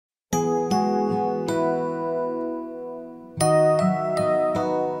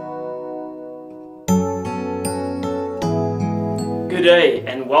Good day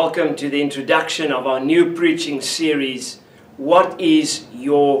and welcome to the introduction of our new preaching series, What is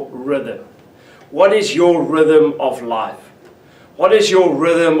Your Rhythm? What is your rhythm of life? What is your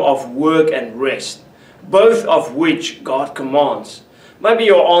rhythm of work and rest? Both of which God commands. Maybe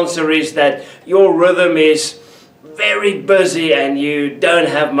your answer is that your rhythm is very busy and you don't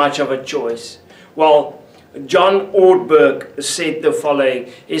have much of a choice. Well, John Ortberg said the following.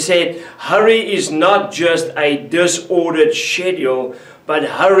 He said, hurry is not just a disordered schedule, but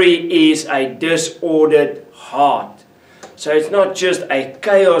hurry is a disordered heart. So it's not just a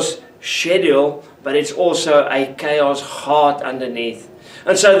chaos schedule, but it's also a chaos heart underneath.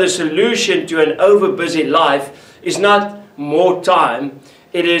 And so the solution to an overbusy life is not more time.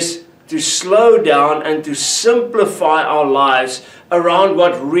 It is to slow down and to simplify our lives around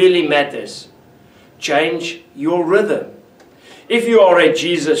what really matters. Change your rhythm. If you are a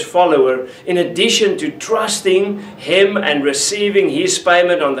Jesus follower, in addition to trusting Him and receiving His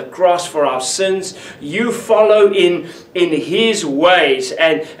payment on the cross for our sins, you follow in His ways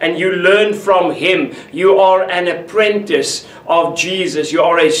and you learn from Him. You are an apprentice of Jesus. You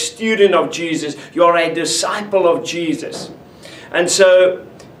are a student of Jesus. You are a disciple of Jesus. And so,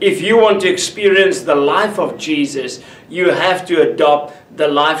 if you want to experience the life of Jesus, you have to adopt the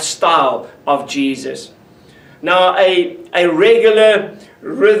lifestyle of Jesus. Now, a regular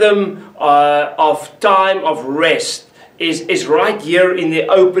rhythm of time of rest is right here in the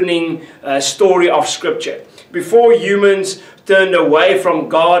opening story of Scripture. Before humans turned away from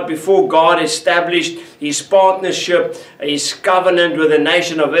God, before God established His partnership, His covenant with the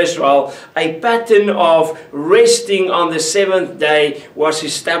nation of Israel, a pattern of resting on the seventh day was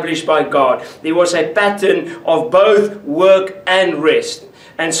established by God. There was a pattern of both work and rest.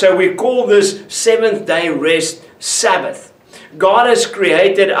 And so we call this seventh day rest Sabbath. God has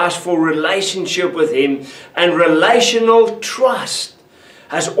created us for relationship with Him, and relational trust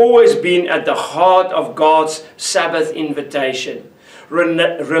has always been at the heart of God's Sabbath invitation.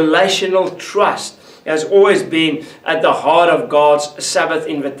 Relational trust has always been at the heart of God's Sabbath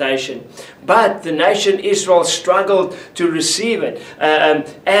invitation. But the nation Israel struggled to receive it.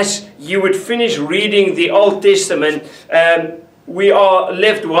 As you would finish reading the Old Testament, we are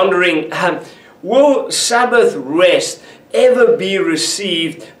left wondering, will Sabbath rest ever be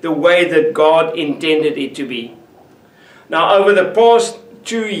received the way that God intended it to be? Now, over the past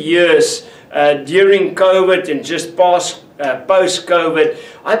 2 years, during COVID and just post-COVID,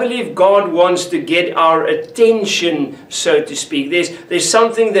 I believe God wants to get our attention, so to speak. There's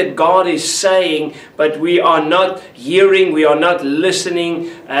something that God is saying, but we are not hearing, we are not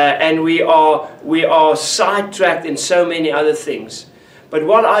listening, and we are sidetracked in so many other things. But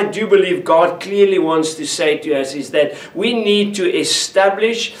what I do believe God clearly wants to say to us is that we need to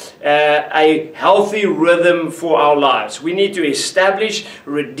establish a healthy rhythm for our lives. We need to establish,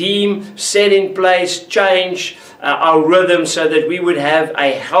 redeem, set in place, change our rhythm so that we would have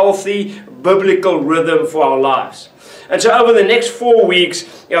a healthy biblical rhythm for our lives. And so over the next 4 weeks,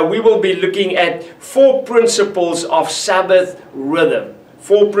 we will be looking at 4 principles of Sabbath rhythm.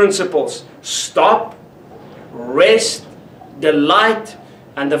 4 principles: stop, rest, delight,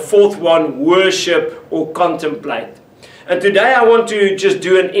 and the 4th one, worship or contemplate. And today I want to just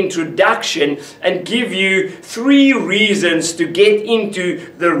do an introduction and give you 3 reasons to get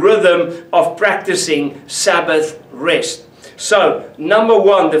into the rhythm of practicing Sabbath rest. So, number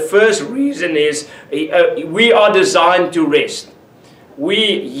 1, the first reason is we are designed to rest.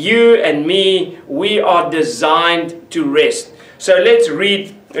 You and me, we are designed to rest. So let's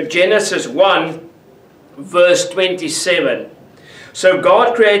read Genesis 1, verse 27. So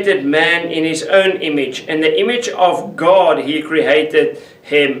God created man in His own image. In the image of God He created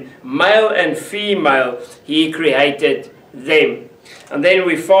him. Male and female He created them. And then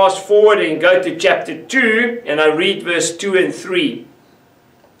we fast forward and go to chapter 2. And I read verse 2 and 3.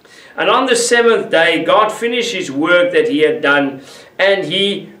 And on the 7th day God finished His work that He had done. And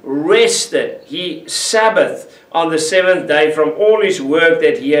He rested. He Sabbathed on the 7th day from all His work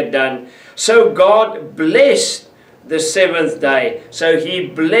that He had done. So God blessed the 7th day. So He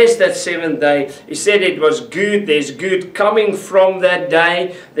blessed that 7th day. He said it was good. There's good coming from that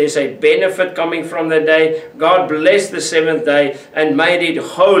day. There's a benefit coming from that day. God blessed the 7th day and made it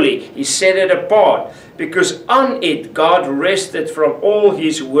holy. He set it apart because on it God rested from all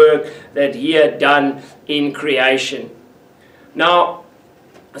His work that He had done in creation. Now,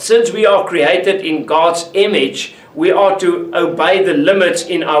 since we are created in God's image, we are to obey the limits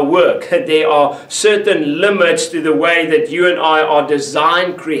in our work. There are certain limits to the way that you and I are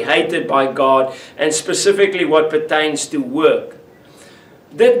designed, created by God, and specifically what pertains to work.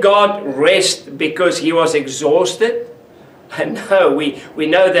 Did God rest because He was exhausted? No, we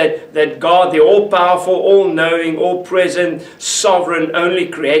know that God, the all-powerful, all-knowing, all-present, sovereign, only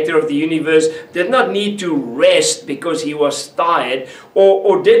creator of the universe, did not need to rest because he was tired.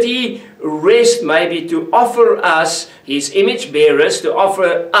 Or did he rest maybe to offer us, his image bearers, to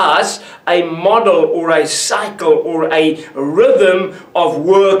offer us a model or a cycle or a rhythm of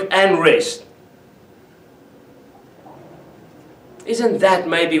work and rest? Isn't that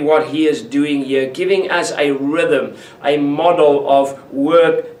maybe what he is doing here, giving us a rhythm, a model of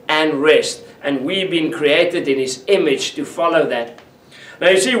work and rest? And we've been created in his image to follow that. Now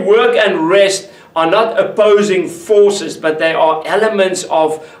you see, work and rest are not opposing forces, but they are elements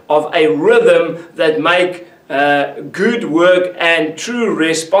of a rhythm that make good work and true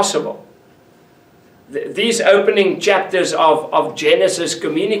rest possible. These opening chapters of Genesis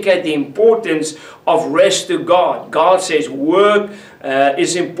communicate the importance of rest to God. God says work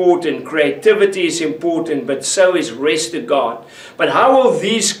is important, creativity is important, but so is rest to God. But how will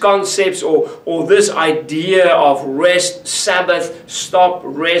these concepts or this idea of rest, Sabbath, stop,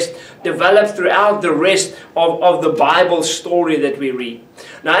 rest, develop throughout the rest of the Bible story that we read?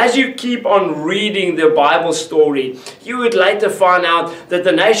 Now, as you keep on reading the Bible story, you would later find out that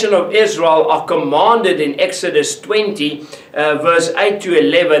the nation of Israel are commanded in Exodus 20, verse 8 to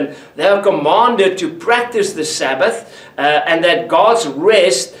 11, they are commanded to practice the Sabbath, and that God's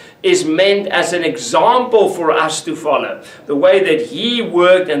rest is meant as an example for us to follow. The way that he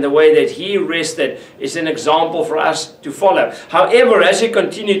worked and the way that he rested is an example for us to follow. However, as you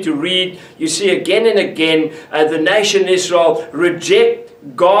continue to read, you see again and again the nation Israel reject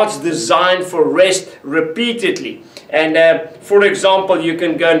God's design for rest repeatedly. And for example, you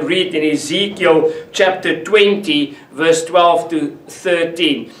can go and read in Ezekiel chapter 20, verse 12 to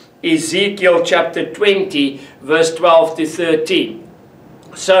 13. Ezekiel chapter 20, verse 12 to 13.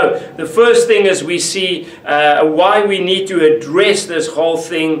 So the first thing is we see why we need to address this whole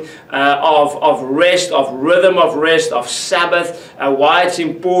thing of rest, of rhythm of rest, of Sabbath, why it's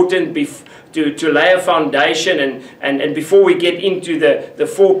important to lay a foundation. And before we get into the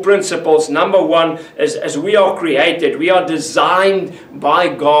four principles, number one is, as we are created, we are designed by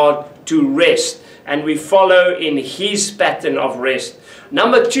God to rest, and we follow in his pattern of rest.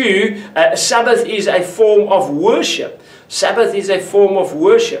 Number two, Sabbath is a form of worship. Sabbath is a form of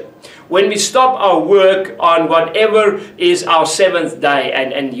worship. When we stop our work on whatever is our seventh day,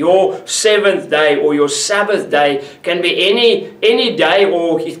 and your seventh day or your Sabbath day can be any day,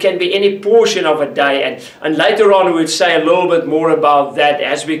 or it can be any portion of a day. And later on we'll say a little bit more about that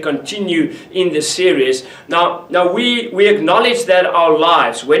as we continue in the series. Now we acknowledge that our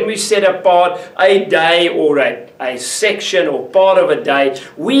lives, when we set apart a day or a section or part of a day,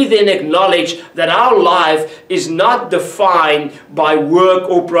 we then acknowledge that our life is not defined by work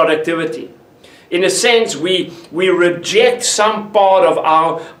or productivity. In a sense, we reject some part of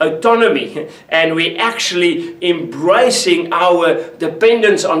our autonomy, and we actually embracing our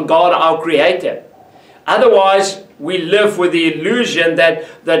dependence on God, our Creator. Otherwise, we live with the illusion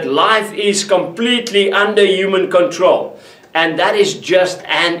that life is completely under human control, and that is just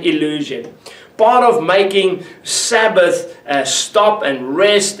an illusion. Part of making Sabbath stop and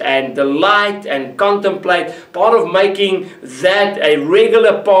rest and delight and contemplate, part of making that a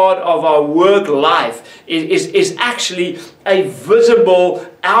regular part of our work life is actually a visible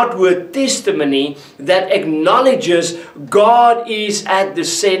outward testimony that acknowledges God is at the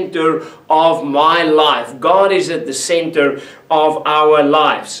center of my life. God is at the center of our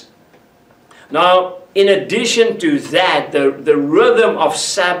lives. Now, in addition to that, the rhythm of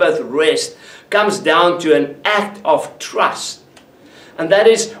Sabbath rest comes down to an act of trust. And that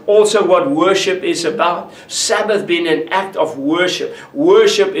is also what worship is about. Sabbath being an act of worship.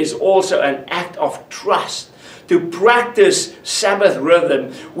 Worship is also an act of trust. To practice Sabbath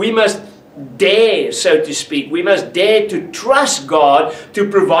rhythm, we must dare, so to speak, we must dare to trust God to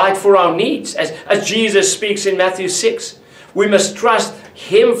provide for our needs. As Jesus speaks in Matthew 6, we must trust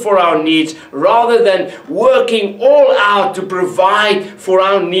him for our needs rather than working all out to provide for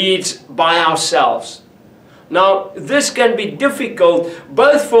our needs by ourselves. Now, this can be difficult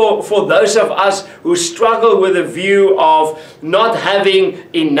both for those of us who struggle with a view of not having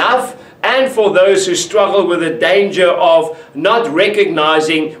enough, and for those who struggle with the danger of not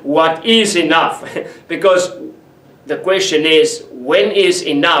recognizing what is enough. Because the question is, when is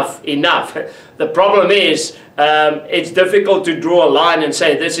enough enough? The problem is, it's difficult to draw a line and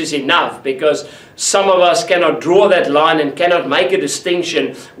say this is enough, because some of us cannot draw that line and cannot make a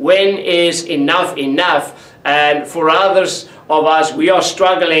distinction. When is enough enough? And for others of us, we are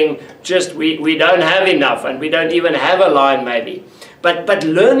struggling, we don't have enough, and we don't even have a line maybe. But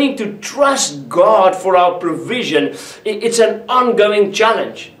learning to trust God for our provision, it's an ongoing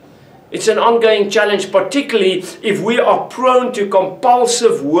challenge. It's an ongoing challenge, particularly if we are prone to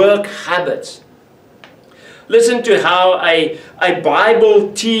compulsive work habits. Listen to how a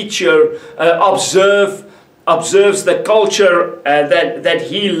Bible teacher observes the culture that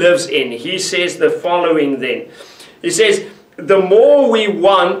he lives in. He says the following then. He says, the more we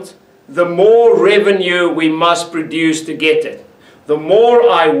want, the more revenue we must produce to get it. The more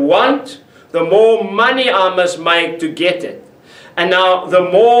I want, the more money I must make to get it. And now the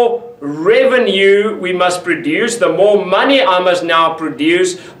more revenue we must produce, the more money I must now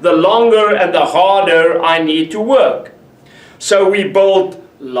produce, the longer and the harder I need to work. So we build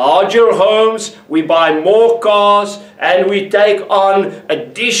larger homes, we buy more cars, and we take on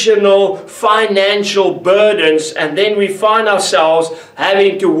additional financial burdens, and then we find ourselves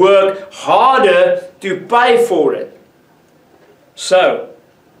having to work harder to pay for it. So,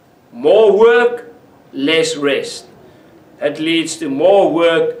 more work, less rest. It leads to more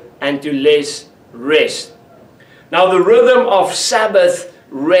work and to less rest. Now, the rhythm of Sabbath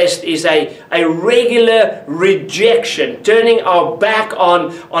rest is a regular rejection, turning our back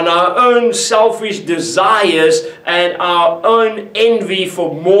on our own selfish desires and our own envy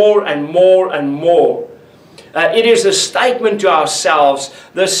for more and more and more. It is a statement to ourselves.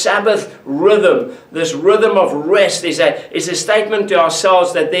 The Sabbath rhythm, this rhythm of rest, is a statement to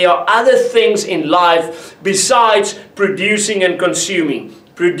ourselves that there are other things in life besides producing and consuming.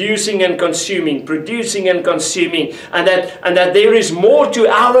 Producing and consuming, producing and consuming, and that there is more to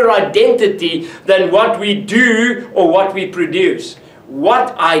our identity than what we do or what we produce.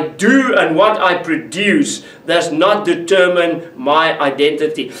 What I do and what I produce does not determine my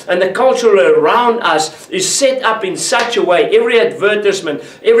identity. And the culture around us is set up in such a way, every advertisement,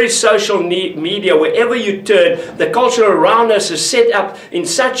 every social media, wherever you turn, the culture around us is set up in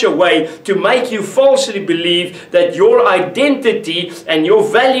such a way to make you falsely believe that your identity and your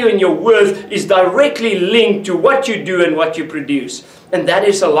value and your worth is directly linked to what you do and what you produce. And that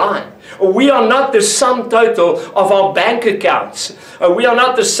is a lie. We are not the sum total of our bank accounts. We are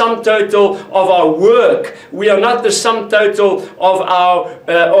not the sum total of our work. We are not the sum total of our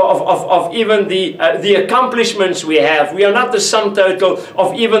of even the accomplishments we have. We are not the sum total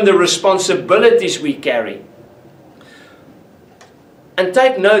of even the responsibilities we carry. And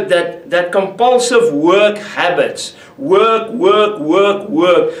take note that compulsive work habits, work,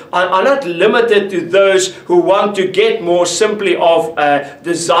 are not limited to those who want to get more simply of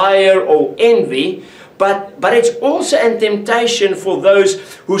desire or envy, but it's also a temptation for those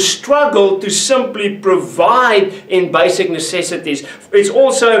who struggle to simply provide in basic necessities. It's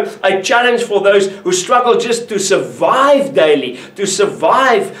also a challenge for those who struggle just to survive daily, to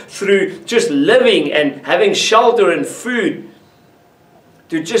survive through just living and having shelter and food,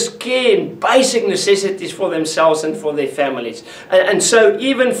 to just care in basic necessities for themselves and for their families. And so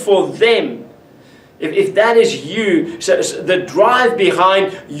even for them, if that is you, so the drive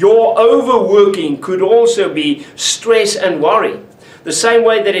behind your overworking could also be stress and worry. The same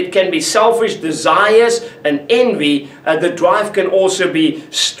way that it can be selfish desires and envy, the drive can also be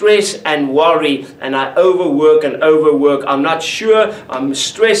stress and worry. And I overwork and overwork. I'm not sure. I'm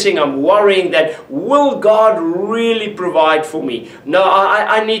stressing. I'm worrying that, will God really provide for me? No,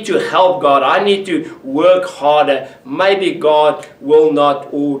 I need to help God. I need to work harder. Maybe God will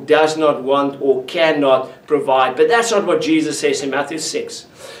not or does not want or cannot provide. But that's not what Jesus says in Matthew 6.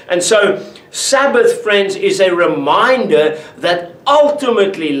 And so Sabbath, friends, is a reminder that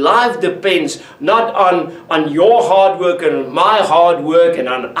ultimately life depends not on your hard work and on my hard work and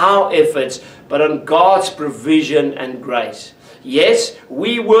on our efforts, but on God's provision and grace. Yes,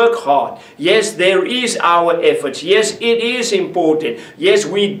 we work hard. Yes, there is our efforts. Yes, it is important. Yes,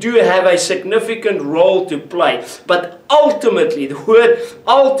 we do have a significant role to play. But ultimately, the word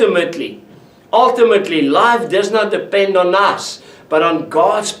ultimately, life does not depend on us, but on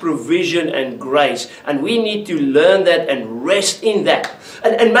God's provision and grace. And we need to learn that and rest in that.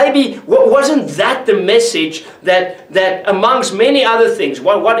 And maybe wasn't that the message that amongst many other things,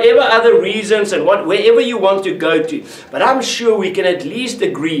 whatever other reasons and wherever you want to go to, but I'm sure we can at least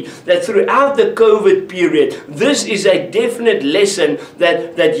agree that throughout the COVID period, this is a definite lesson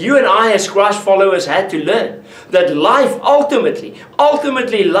that you and I as Christ followers had to learn. That life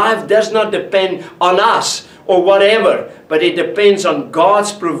ultimately life does not depend on us or whatever, but it depends on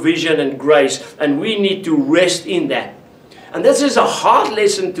God's provision and grace, and we need to rest in that. And this is a hard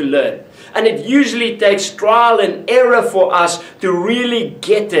lesson to learn, and it usually takes trial and error for us to really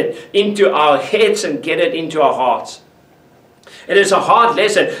get it into our heads and get it into our hearts. It is a hard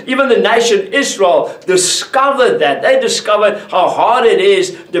lesson. Even the nation Israel discovered that. They discovered how hard it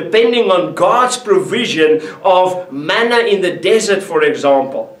is depending on God's provision of manna in the desert, for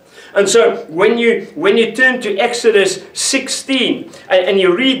example. And so when you turn to Exodus 16 and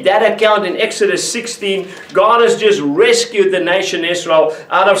you read that account in Exodus 16, God has just rescued the nation Israel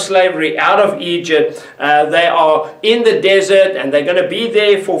out of slavery, out of Egypt. They are in the desert and they're going to be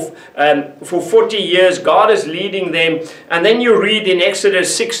there for 40 years. God is leading them. And then you read in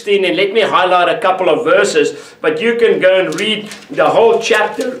Exodus 16, and let me highlight a couple of verses, but you can go and read the whole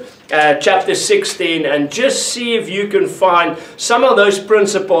chapter. Chapter 16, and just see if you can find some of those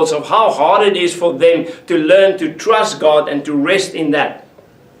principles of how hard it is for them to learn to trust God and to rest in that.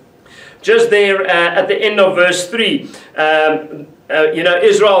 Just there at the end of verse 3,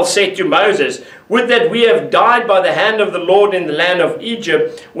 Israel said to Moses, "Would that we have died by the hand of the Lord in the land of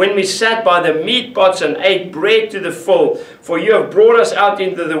Egypt, when we sat by the meat pots and ate bread to the full. For you have brought us out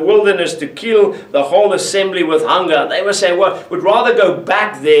into the wilderness to kill the whole assembly with hunger." They were saying, well, we'd rather go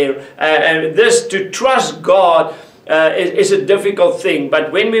back there. And this, to trust God, is a difficult thing.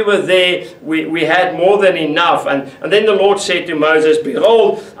 But when we were there, we had more than enough. And then the Lord said to Moses,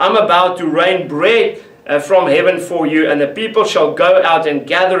 "Behold, I'm about to rain bread from heaven for you, and the people shall go out and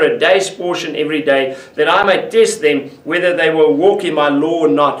gather a day's portion every day, that I may test them whether they will walk in my law or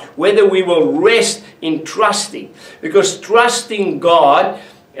not," whether we will rest in trusting. Because trusting God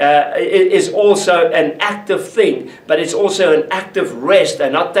is also an active thing, but it's also an active rest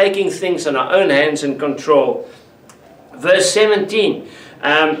and not taking things in our own hands and control. Verse 17,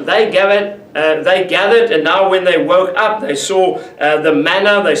 they gathered, and now when they woke up, they saw the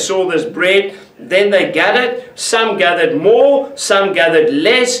manna, they saw this bread. Then they gathered, some gathered more, some gathered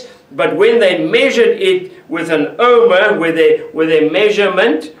less, but when they measured it with an omer, with their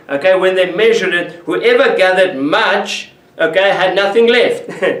measurement, okay, when they measured it, whoever gathered much, okay, had nothing left.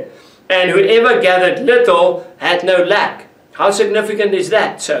 And whoever gathered little had no lack. How significant is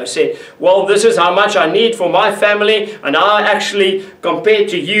that? So I said, well, this is how much I need for my family, and I actually, compared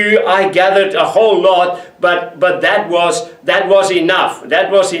to you, I gathered a whole lot, but that was enough.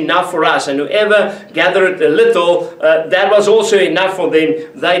 That was enough for us. And whoever gathered a little, that was also enough for them.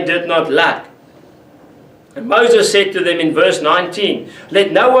 They did not lack. And Moses said to them in verse 19,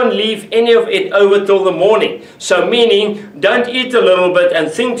 "Let no one leave any of it over till the morning." So meaning, don't eat a little bit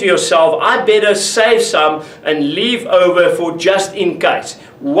and think to yourself, I better save some and leave over for just in case.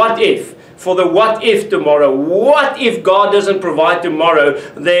 What if? For the what if tomorrow. What if God doesn't provide tomorrow?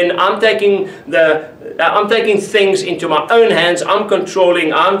 Then I'm taking things into my own hands. I'm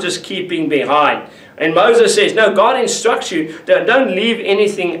controlling. I'm just keeping behind. And Moses says, no, God instructs you, don't leave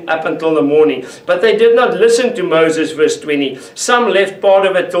anything up until the morning. But they did not listen to Moses, verse 20. Some left part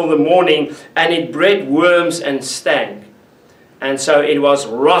of it till the morning, and it bred worms and stank. And so it was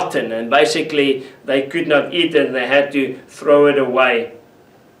rotten, and basically they could not eat it, and they had to throw it away.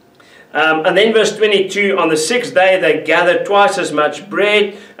 And then verse 22, on the 6th day they gathered twice as much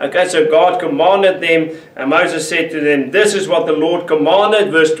bread. Okay, so God commanded them, and Moses said to them, this is what the Lord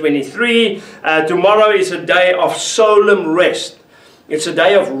commanded. Verse 23, tomorrow is a day of solemn rest. It's a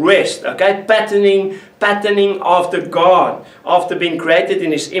day of rest, okay, patterning after God, after being created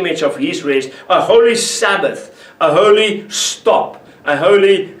in His image of His rest. A holy Sabbath, a holy stop, a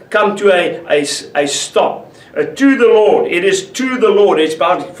holy come to a stop. To the Lord. It is to the Lord. It's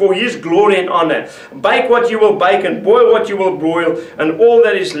about for His glory and honor. Bake what you will bake and boil what you will boil, and all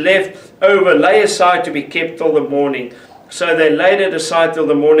that is left over lay aside to be kept till the morning. So they laid it aside till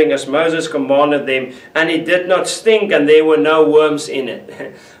the morning as Moses commanded them, and it did not stink, and there were no worms in it.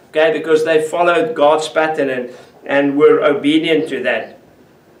 Okay, because they followed God's pattern and were obedient to that.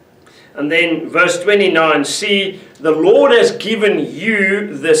 And then verse 29, see, the Lord has given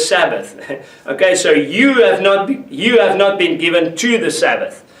you the Sabbath. Okay, so you have not been given to the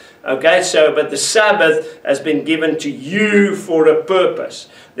Sabbath. Okay, so but the Sabbath has been given to you for a purpose.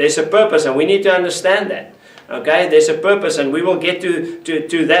 There's a purpose, and we need to understand that. Okay, there's a purpose, and we will get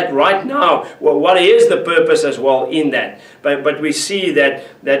to that right now. Well, what is the purpose as well in that? But we see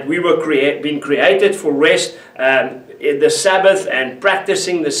that we were being created for rest. The Sabbath and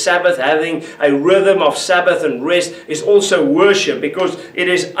practicing the Sabbath, having a rhythm of Sabbath and rest, is also worship, because it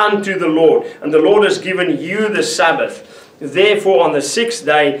is unto the Lord, and the Lord has given you the Sabbath. Therefore on the 6th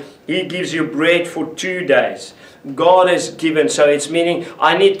day He gives you bread for 2 days. God has given, so it's meaning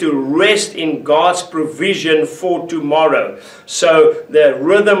I need to rest in God's provision for tomorrow. So the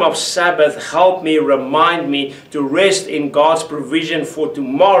rhythm of Sabbath help me, remind me to rest in God's provision for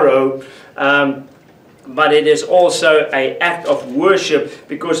tomorrow. But it is also an act of worship,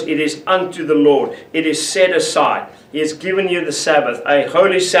 because it is unto the Lord. It is set aside. He has given you the Sabbath, a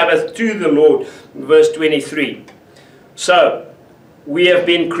holy Sabbath to the Lord. Verse 23. So, we have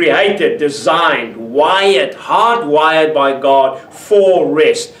been created, designed, wired, hardwired by God for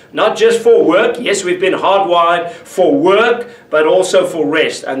rest. Not just for work. Yes, we've been hardwired for work, but also for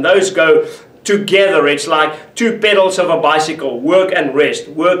rest. And those go together. It's like two pedals of a bicycle. Work and rest.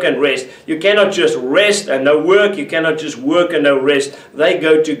 Work and rest. You cannot just rest and no work. You cannot just work and no rest. They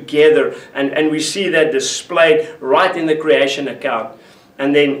go together. And we see that displayed right in the creation account.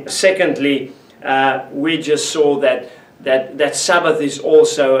 And then secondly, we just saw that Sabbath is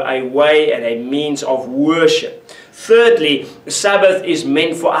also a way and a means of worship. Thirdly, Sabbath is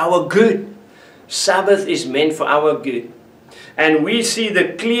meant for our good. Sabbath is meant for our good. And we see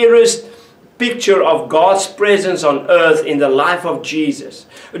the clearest picture of God's presence on earth in the life of Jesus.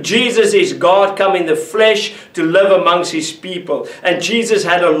 Jesus is God come in the flesh to live amongst his people. And Jesus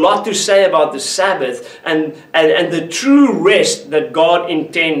had a lot to say about the Sabbath and the true rest that God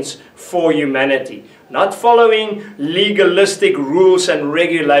intends for humanity. Not following legalistic rules and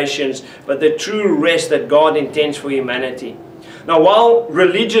regulations, but the true rest that God intends for humanity. Now, while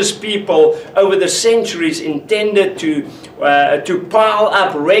religious people over the centuries intended to pile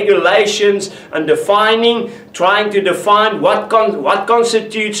up regulations and trying to define what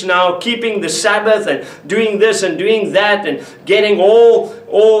constitutes now keeping the Sabbath and doing this and doing that and getting all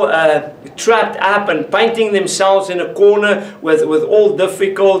trapped up and painting themselves in a corner with all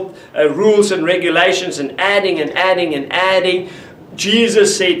difficult rules and regulations and adding,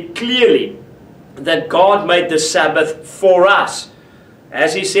 Jesus said clearly that God made the Sabbath for us.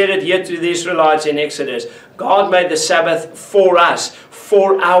 As he said it here to the Israelites in Exodus, God made the Sabbath for us,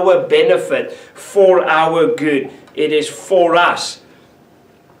 for our benefit, for our good. It is for us.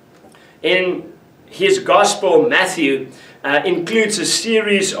 In his Gospel, Matthew includes a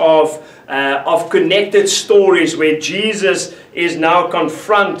series of connected stories where Jesus is now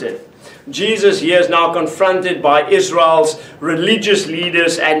confronted. Jesus here is now confronted by Israel's religious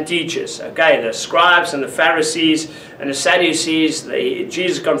leaders and teachers. Okay, the scribes and the Pharisees and the Sadducees,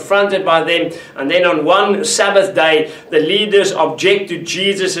 Jesus is confronted by them. And then on one Sabbath day, the leaders object to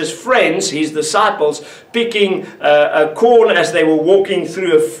Jesus' friends, his disciples, picking a corn as they were walking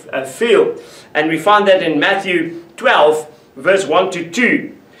through a field. And we find that in Matthew 12, verse 1 to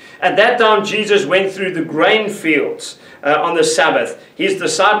 2. At that time, Jesus went through the grain fields on the Sabbath. His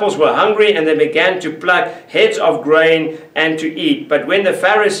disciples were hungry and they began to pluck heads of grain and to eat. But when the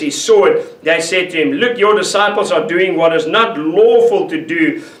Pharisees saw it, they said to him, "Look, your disciples are doing what is not lawful to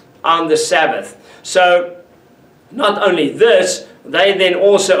do on the Sabbath." So, not only this, they then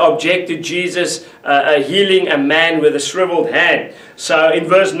also object to Jesus healing a man with a shriveled hand. So in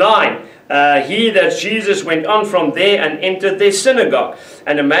verse 9, that's Jesus went on from there and entered their synagogue.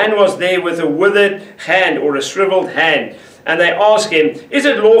 And a man was there with a withered hand or a shriveled hand. And they asked him, "Is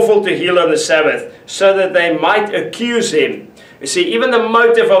it lawful to heal on the Sabbath?" So that they might accuse him. You see, even the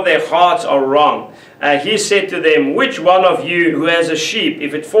motive of their hearts are wrong. He said to them, "Which one of you who has a sheep,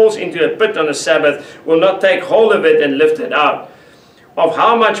 if it falls into a pit on the Sabbath, will not take hold of it and lift it out? Of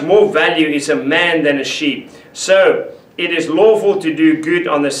how much more value is a man than a sheep? So it is lawful to do good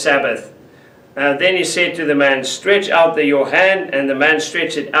on the Sabbath." Then he said to the man, "Stretch out your hand," and the man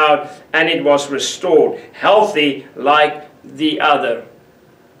stretched it out, and it was restored, healthy like the other.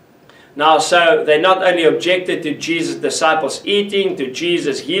 Now, so they not only objected to Jesus' disciples eating, to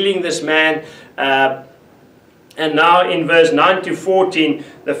Jesus healing this man, and now in verse 9 to 14,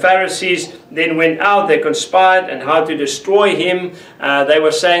 the Pharisees then went out, they conspired on how to destroy him. They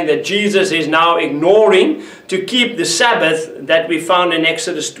were saying that Jesus is now ignoring to keep the Sabbath that we found in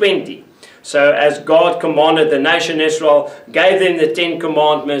Exodus 20. So as God commanded the nation Israel, gave them the 10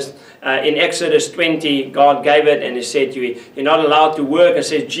 commandments, in Exodus 20, God gave it and he said to you, "You're not allowed to work." And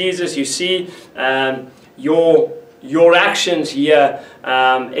said, "Jesus, you see, your actions here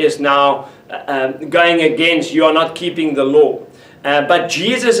is now going against, you are not keeping the law." But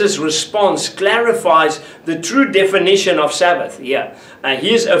Jesus' response clarifies the true definition of Sabbath here.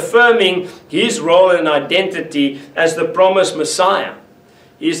 He's affirming his role and identity as the promised Messiah.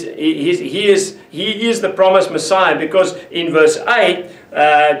 He is the promised Messiah, because in verse 8,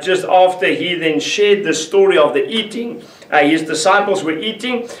 just after he then shared the story of the eating, his disciples were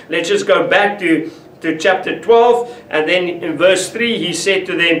eating. Let's just go back to chapter 12, and then in verse 3 he said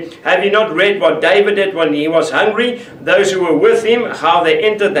to them, "Have you not read what David did when he was hungry? Those who were with him, how they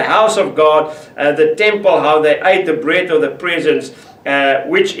entered the house of God, the temple, how they ate the bread of the presence,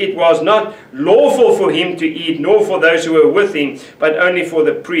 which it was not lawful for him to eat, nor for those who were with him, but only for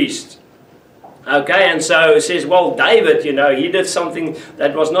the priests." Okay, and so it says, well, David, you know, he did something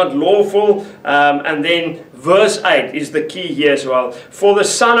that was not lawful. And then verse 8 is the key here as well. For the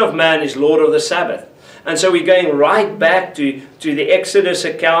Son of Man is Lord of the Sabbath. And so we're going right back to the Exodus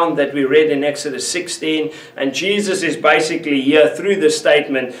account that we read in Exodus 16. And Jesus is basically here through the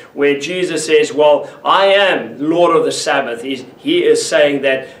statement where Jesus says, well, I am Lord of the Sabbath. He is saying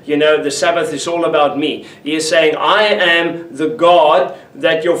that, you know, the Sabbath is all about me. He is saying, I am the God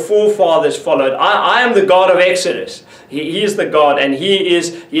that your forefathers followed. I am the God of Exodus. He is the God, and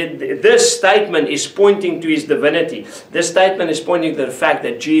this statement is pointing to his divinity. This statement is pointing to the fact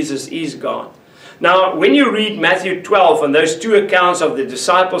that Jesus is God. Now, when you read Matthew 12 and those two accounts of the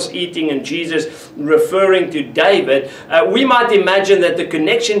disciples eating and Jesus referring to David, we might imagine that the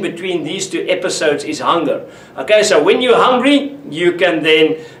connection between these two episodes is hunger. Okay, so when you're hungry, you can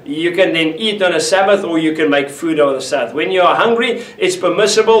then eat on a Sabbath, or you can make food on the Sabbath. When you are hungry, it's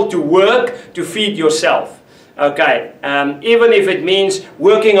permissible to work to feed yourself. Okay, even if it means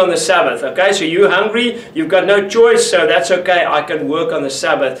working on the Sabbath. Okay, so you're hungry, you've got no choice, so that's okay, I can work on the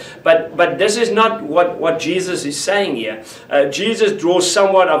Sabbath. But this is not what Jesus is saying here. Jesus draws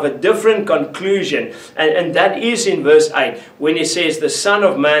somewhat of a different conclusion, and that is in verse 8, when he says, the Son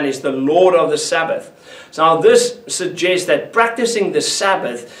of Man is the Lord of the Sabbath. So now this suggests that practicing the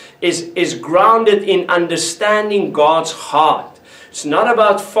Sabbath is grounded in understanding God's heart. It's not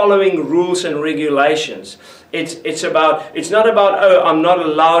about following rules and regulations. It's not about, oh, I'm not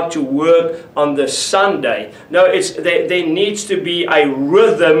allowed to work on the Sunday. No, there needs to be a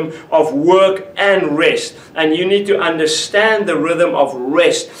rhythm of work and rest. And you need to understand the rhythm of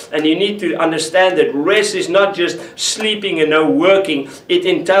rest. And you need to understand that rest is not just sleeping and no working. It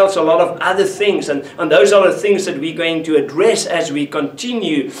entails a lot of other things. And those are the things that we're going to address as we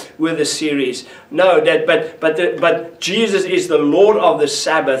continue with the series. No, but Jesus is the Lord of the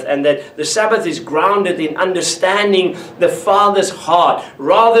Sabbath, and that the Sabbath is grounded in understanding the Father's heart,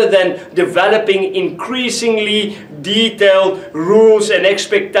 rather than developing increasingly detailed rules and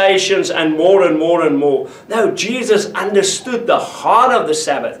expectations and more and more and more. No, Jesus understood the heart of the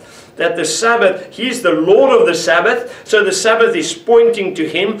Sabbath. That the Sabbath, He's the Lord of the Sabbath, so the Sabbath is pointing to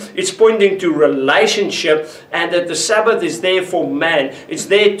Him, it's pointing to relationship, and that the Sabbath is there for man, it's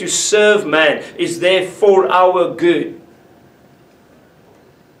there to serve man, it's there for our good.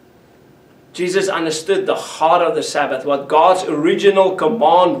 Jesus understood the heart of the Sabbath, what God's original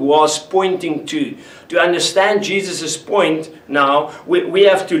command was pointing to. To understand Jesus' point now, we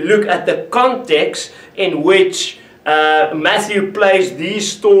have to look at the context in which Matthew plays these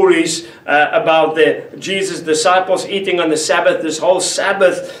stories about Jesus' disciples eating on the Sabbath, this whole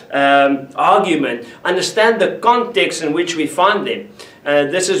Sabbath argument. Understand the context in which we find them.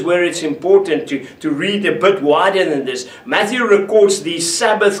 This is where it's important to read a bit wider than this. Matthew records these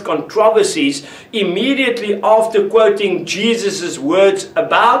Sabbath controversies immediately after quoting Jesus' words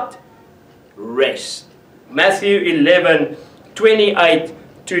about rest. Matthew 11:28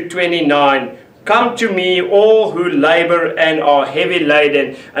 to 29. Come to me, all who labor and are heavy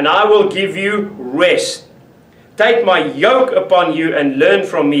laden, and I will give you rest. Take my yoke upon you and learn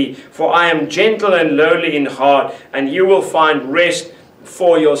from me, for I am gentle and lowly in heart, and you will find rest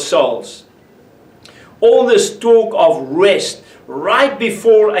for your souls. All this talk of rest right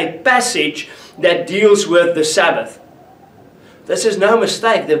before a passage that deals with the Sabbath. This is no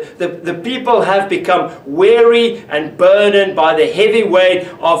mistake. The people have become weary and burdened by the heavy weight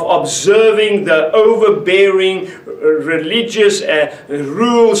of observing the overbearing religious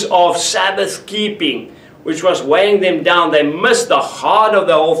rules of Sabbath keeping, which was weighing them down. They missed the heart of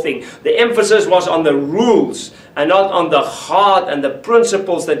the whole thing. The emphasis was on the rules and not on the heart and the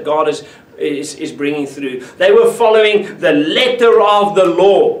principles that God is bringing through. They were following the letter of the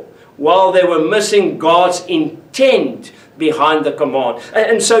law, while they were missing God's intent behind the command.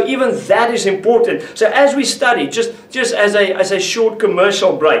 And so even that is important. So as we study, just as a short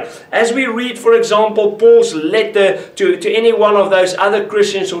commercial break, as we read, for example, Paul's letter to any one of those other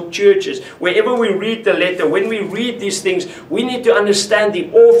Christians or churches, wherever we read the letter, when we read these things, we need to understand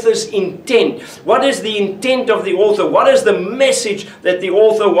the author's intent. What is the intent of the author? What is the message that the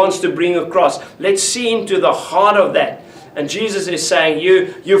author wants to bring across? Let's see into the heart of that. And Jesus is saying,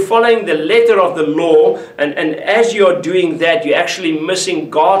 you're following the letter of the law, and as you're doing that, you're actually missing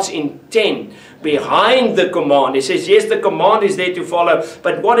God's intent behind the command. He says, yes, the command is there to follow,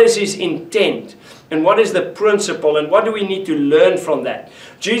 but what is His intent? And what is the principle? And what do we need to learn from that?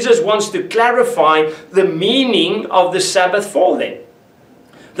 Jesus wants to clarify the meaning of the Sabbath for them.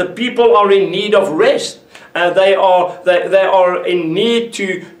 The people are in need of rest. They are in need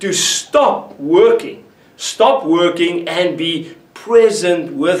to stop working. Stop working and be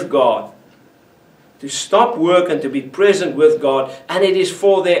present with God. to stop work and to be present with God, and it is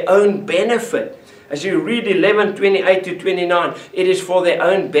for their own benefit. As you read 11:28 to 29, it is for their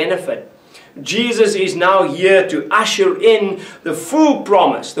own benefit. Jesus is now here to usher in the full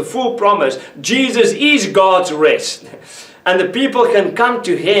promise, the full promise. Jesus is God's rest. And the people can come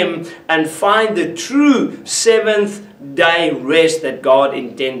to Him and find the true seventh-day rest that God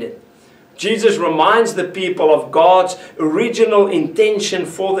intended. Jesus reminds the people of God's original intention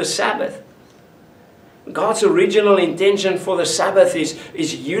for the Sabbath. God's original intention for the Sabbath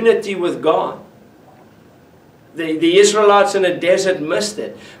is unity with God. The Israelites in the desert missed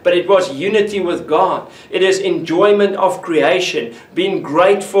it, but it was unity with God. It is enjoyment of creation, being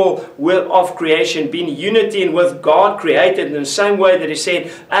grateful of creation, being unity in with God created, in the same way that He said,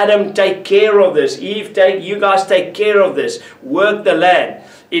 Adam, take care of this. Eve, you guys take care of this. Work the land.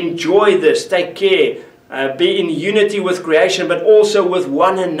 Enjoy this. Take care. Be in unity with creation, but also with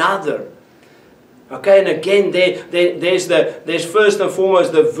one another. Okay, and again, there's first and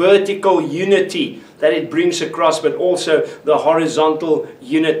foremost the vertical unity that it brings across, but also the horizontal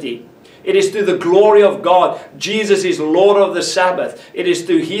unity. It is to the glory of God. Jesus is Lord of the Sabbath. It is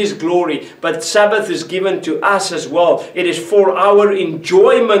to His glory. But Sabbath is given to us as well. It is for our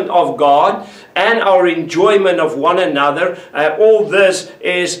enjoyment of God and our enjoyment of one another. All this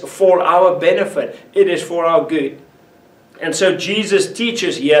is for our benefit. It is for our good. And so Jesus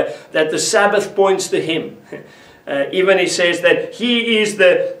teaches here that the Sabbath points to Him. Even He says that He is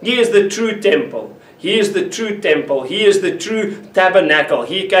the true temple. He is the true temple. He is the true tabernacle.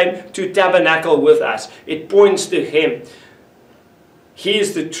 He came to tabernacle with us. It points to Him. He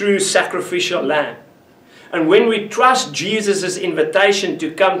is the true sacrificial lamb. And when we trust Jesus' invitation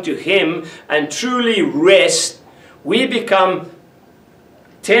to come to Him and truly rest, we become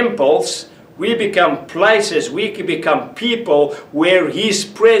temples. We become places, we can become people where His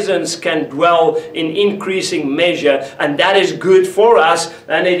presence can dwell in increasing measure, and that is good for us,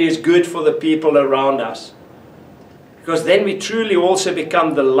 and it is good for the people around us. Because then we truly also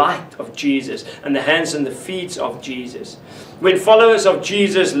become the light of Jesus and the hands and the feet of Jesus. When followers of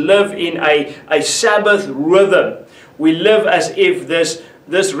Jesus live in a Sabbath rhythm, we live as if this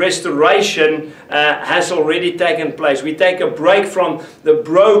restoration has already taken place. We take a break from the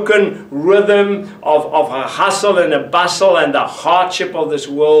broken rhythm of a hustle and a bustle and the hardship of this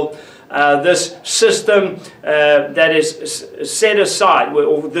world. This system that is set aside,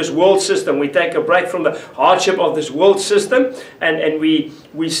 or this world system, we take a break from the hardship of this world system, and we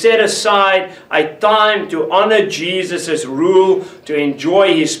set aside a time to honor Jesus' rule, to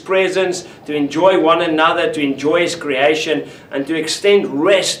enjoy His presence, to enjoy one another, to enjoy His creation, and to extend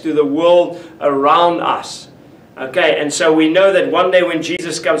rest to the world around us. Okay, and so we know that one day when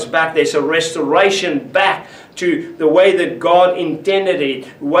Jesus comes back, there's a restoration back to the way that God intended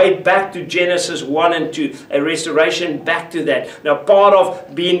it, way back to Genesis 1 and 2, a restoration back to that. Now, part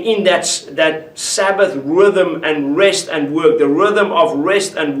of being in that Sabbath rhythm and rest and work, the rhythm of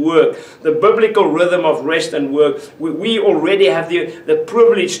rest and work, the biblical rhythm of rest and work, we already have the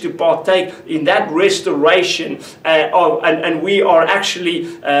privilege to partake in that restoration, and we are actually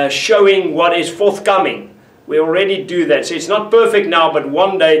showing what is forthcoming. We already do that. So it's not perfect now, but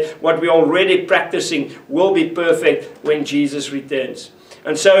one day what we're already practicing will be perfect when Jesus returns.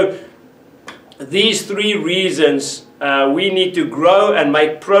 And so these three reasons we need to grow and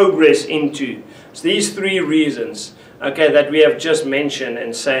make progress into. So these three reasons, okay, that we have just mentioned,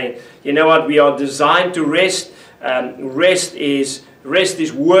 and saying, you know what, we are designed to rest. Rest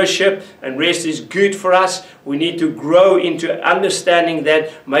is worship, and rest is good for us. We need to grow into understanding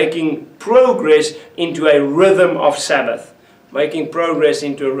that, making progress into a rhythm of Sabbath. Making progress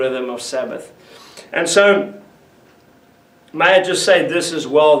into a rhythm of Sabbath. And so, may I just say this as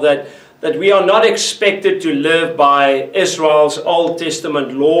well, that we are not expected to live by Israel's Old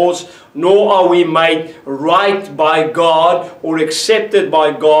Testament laws, nor are we made right by God or accepted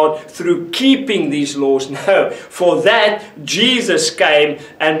by God through keeping these laws. No, for that Jesus came,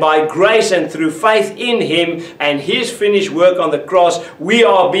 and by grace and through faith in Him and His finished work on the cross, we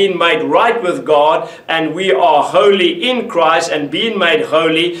are being made right with God, and we are holy in Christ, and being made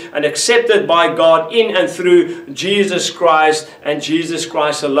holy and accepted by God in and through Jesus Christ and Jesus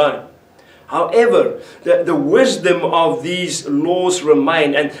Christ alone. However, the wisdom of these laws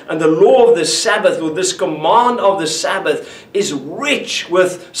remain, and the law of the Sabbath, or this command of the Sabbath, is rich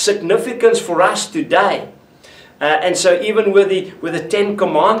with significance for us today. And so even with the 10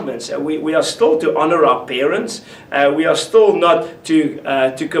 Commandments, we are still to honor our parents, we are still not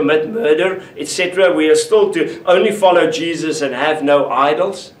to commit murder, etc. We are still to only follow Jesus and have no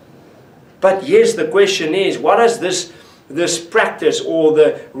idols. But yes, the question is, what does this practice or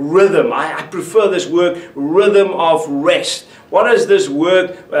the rhythm? I prefer this word, rhythm of rest. What does this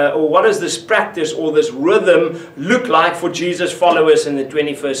work, or what does this practice or this rhythm look like for Jesus followers in the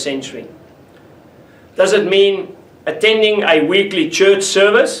 21st century? Does it mean attending a weekly church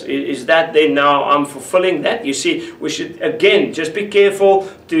service? Is that then now I'm fulfilling that? You see, we should again just be careful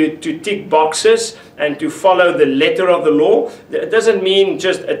to tick boxes and to follow the letter of the law. It doesn't mean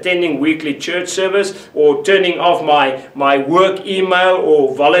just attending weekly church service or turning off my work email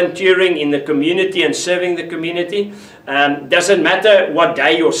or volunteering in the community and serving the community. Doesn't matter what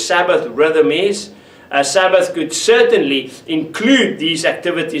day your Sabbath rhythm is. A Sabbath could certainly include these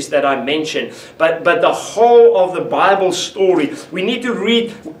activities that I mentioned, but the whole of the Bible story, we need to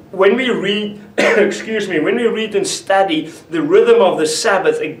read, when we read, when we read and study the rhythm of the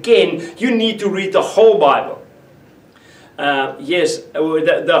Sabbath, again, you need to read the whole Bible.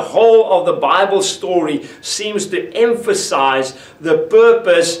 The whole of the Bible story seems to emphasize the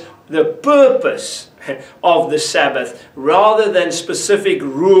purpose of the Sabbath, rather than specific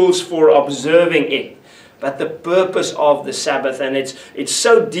rules for observing it, but the purpose of the Sabbath. And it's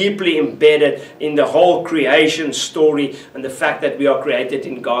so deeply embedded in the whole creation story and the fact that we are created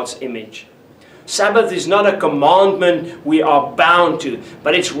in God's image. Sabbath is not a commandment we are bound to,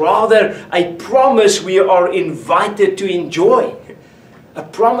 but it's rather a promise we are invited to enjoy. A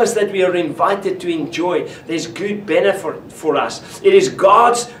promise that we are invited to enjoy. There's good benefit for us. It is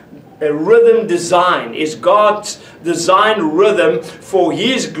God's rhythm design. Is God's design rhythm for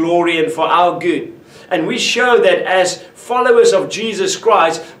His glory and for our good. And we show that as followers of Jesus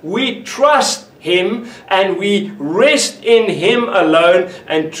Christ, we trust Him and we rest in Him alone,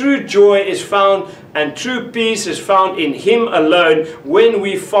 and true joy is found and true peace is found in Him alone when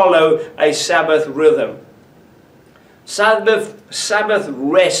we follow a Sabbath rhythm. Sabbath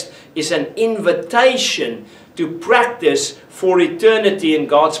rest is an invitation to practice for eternity in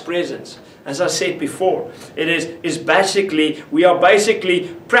God's presence. As I said before, we are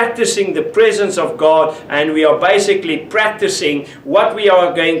basically practicing the presence of God, and we are basically practicing what we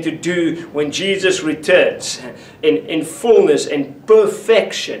are going to do when Jesus returns in fullness and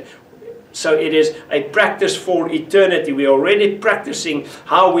perfection. So it is a practice for eternity. We are already practicing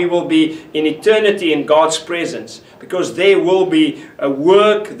how we will be in eternity in God's presence, because there will be a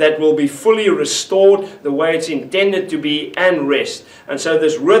work that will be fully restored the way it's intended to be, and rest. And so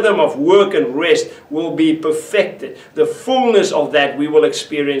this rhythm of work and rest will be perfected. The fullness of that we will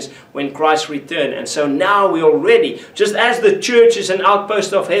experience when Christ returns. And so now we already, just as the church is an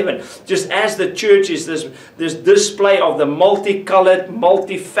outpost of heaven, just as the church is this display of the multicolored,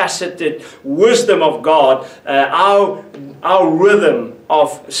 multifaceted wisdom of God, our rhythm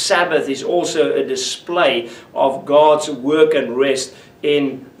of Sabbath is also a display of God's work and rest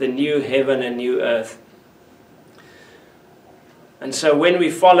in the new heaven and new earth. And so when we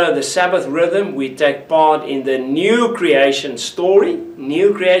follow the Sabbath rhythm, we take part in the new creation story,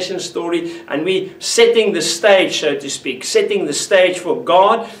 and we setting the stage, so to speak, setting the stage for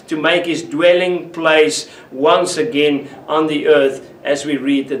God to make His dwelling place once again on the earth, as we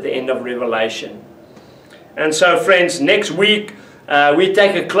read at the end of Revelation. And so, friends, next week we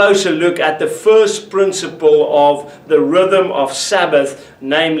take a closer look at the first principle of the rhythm of Sabbath,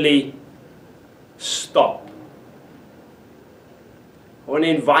 namely, stop. I want to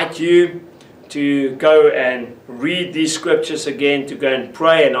invite you to go and read these scriptures again, to go and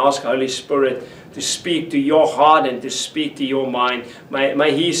pray and ask Holy Spirit to speak to your heart and to speak to your mind.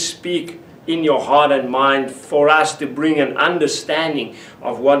 May He speak in your heart and mind for us to bring an understanding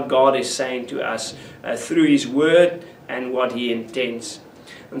of what God is saying to us through His Word and what He intends.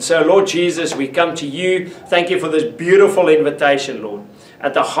 And so, Lord Jesus, we come to You. Thank You for this beautiful invitation, Lord.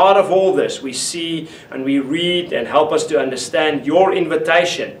 At the heart of all this, we see and we read, and help us to understand Your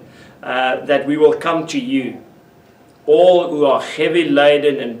invitation, that we will come to You, all who are heavy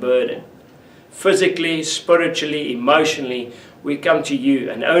laden and burdened, physically, spiritually, emotionally. We come to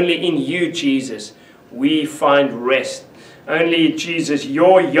You, and only in You, Jesus, we find rest. Only, Jesus,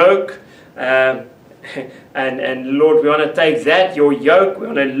 Your yoke, and Lord, we want to take that, Your yoke, we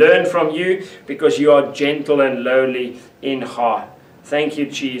want to learn from You, because You are gentle and lowly in heart. Thank You,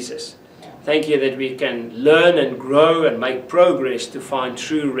 Jesus. Thank You that we can learn and grow and make progress to find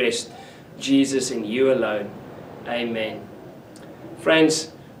true rest, Jesus, in You alone. Amen.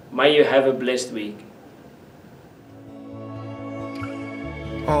 Friends, may you have a blessed week.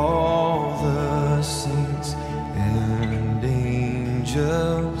 All the saints and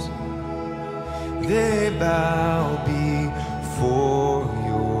angels, they bow before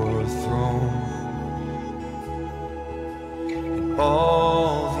Your throne. And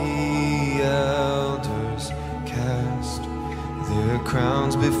all the elders cast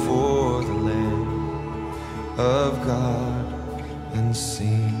crowns before the Lamb of God and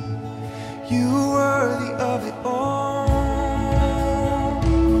sing, you are worthy of it all.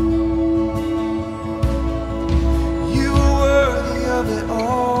 You are worthy of it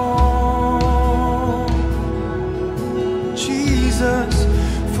all, Jesus.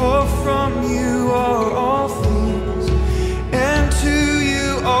 For from you are all things, and to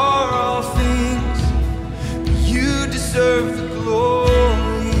you are all things. You deserve the glory.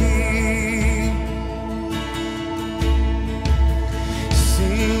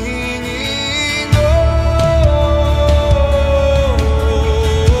 Singing, oh,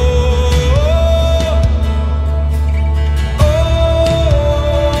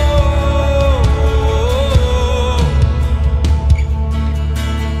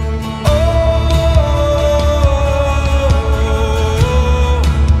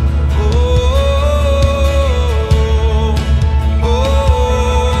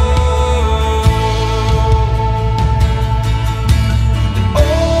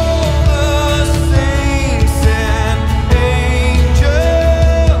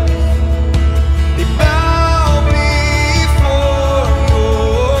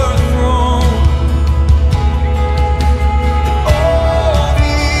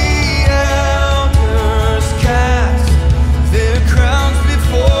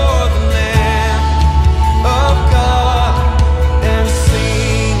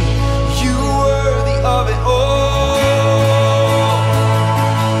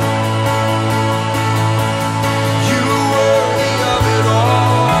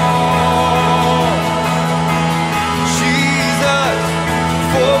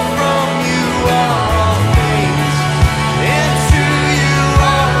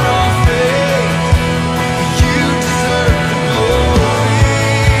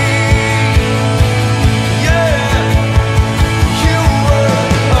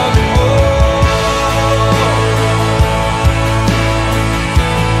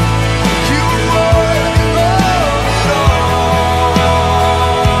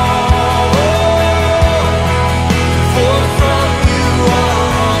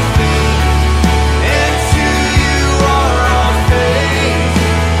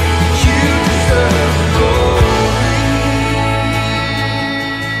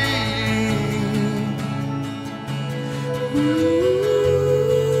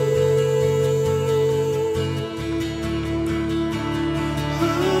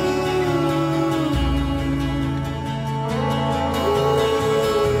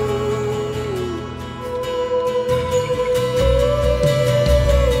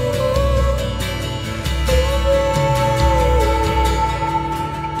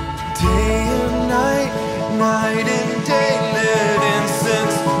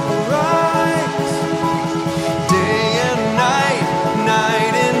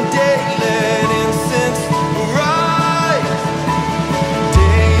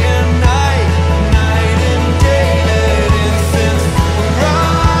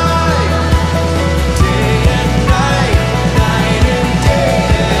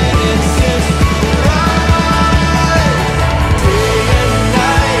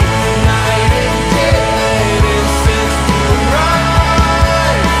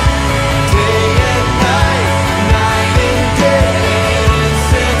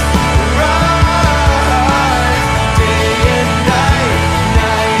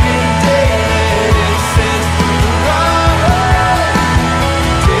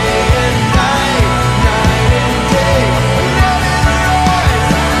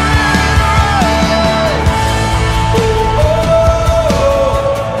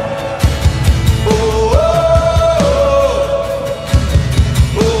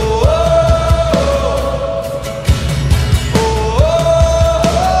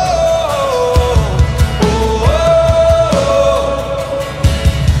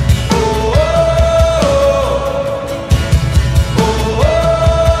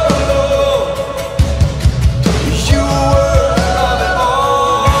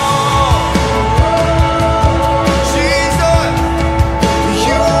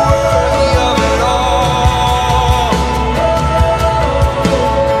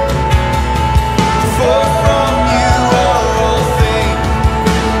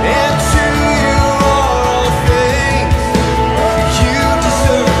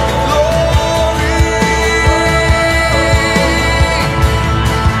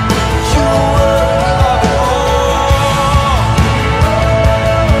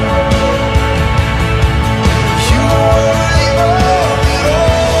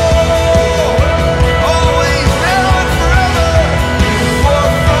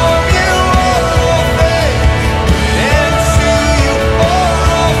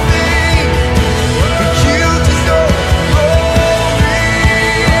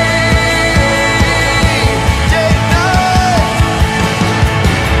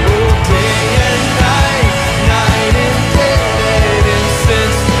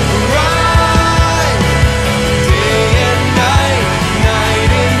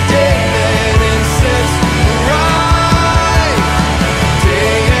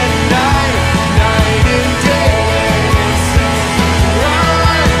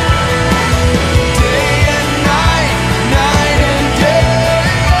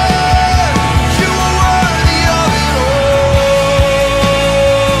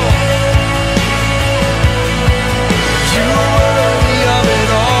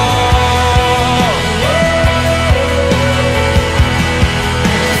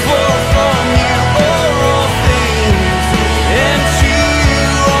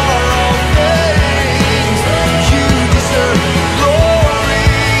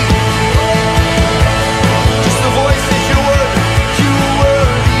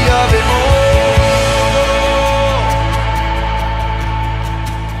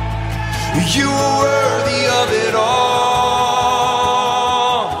 You are worthy of it all.